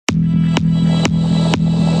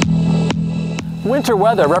Winter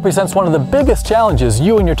weather represents one of the biggest challenges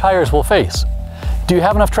you and your tires will face. Do you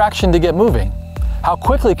have enough traction to get moving? How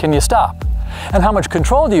quickly can you stop? And how much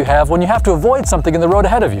control do you have when you have to avoid something in the road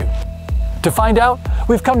ahead of you? To find out,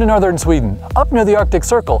 we've come to northern Sweden, up near the Arctic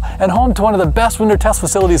Circle, and home to one of the best winter test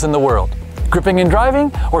facilities in the world. Gripping and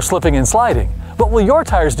driving, or slipping and sliding? What will your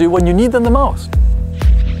tires do when you need them the most?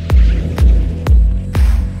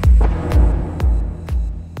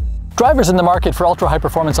 Drivers in the market for ultra-high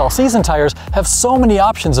performance all-season tires have so many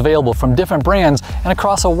options available from different brands and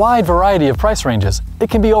across a wide variety of price ranges, it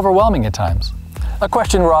can be overwhelming at times. A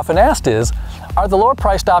question we're often asked is, are the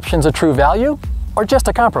lower-priced options a true value or just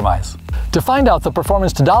a compromise? To find out the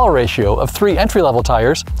performance to dollar ratio of 3 entry-level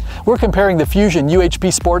tires, we're comparing the Fusion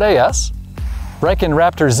UHP Sport AS, Riken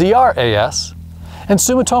Raptor ZR AS, and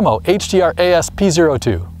Sumitomo HDR AS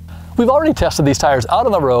P02. We've already tested these tires out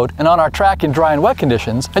on the road and on our track in dry and wet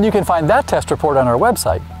conditions, and you can find that test report on our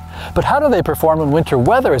website. But how do they perform when winter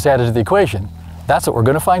weather is added to the equation? That's what we're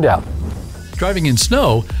going to find out. Driving in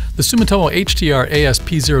snow, the Sumitomo HDR AS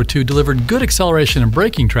P02 delivered good acceleration and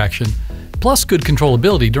braking traction, plus good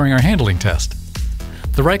controllability during our handling test.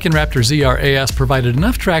 The Riken Raptor ZR AS provided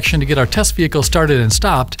enough traction to get our test vehicle started and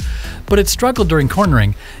stopped, but it struggled during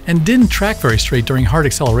cornering and didn't track very straight during hard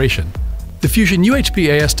acceleration. The Fusion UHP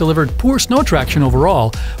AS delivered poor snow traction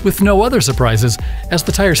overall, with no other surprises, as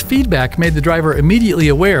the tire's feedback made the driver immediately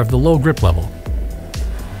aware of the low grip level.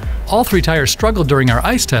 All 3 tires struggled during our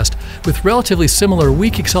ice test, with relatively similar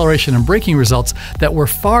weak acceleration and braking results that were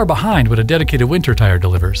far behind what a dedicated winter tire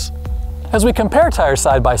delivers. As we compare tires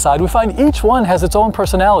side by side, we find each one has its own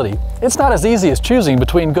personality. It's not as easy as choosing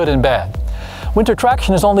between good and bad. Winter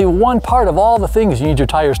traction is only one part of all the things you need your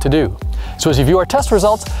tires to do. So as you view our test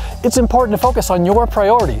results, it's important to focus on your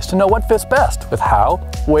priorities to know what fits best with how,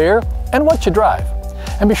 where, and what you drive.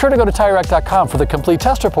 And be sure to go to TireRack.com for the complete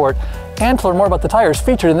test report and to learn more about the tires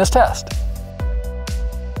featured in this test.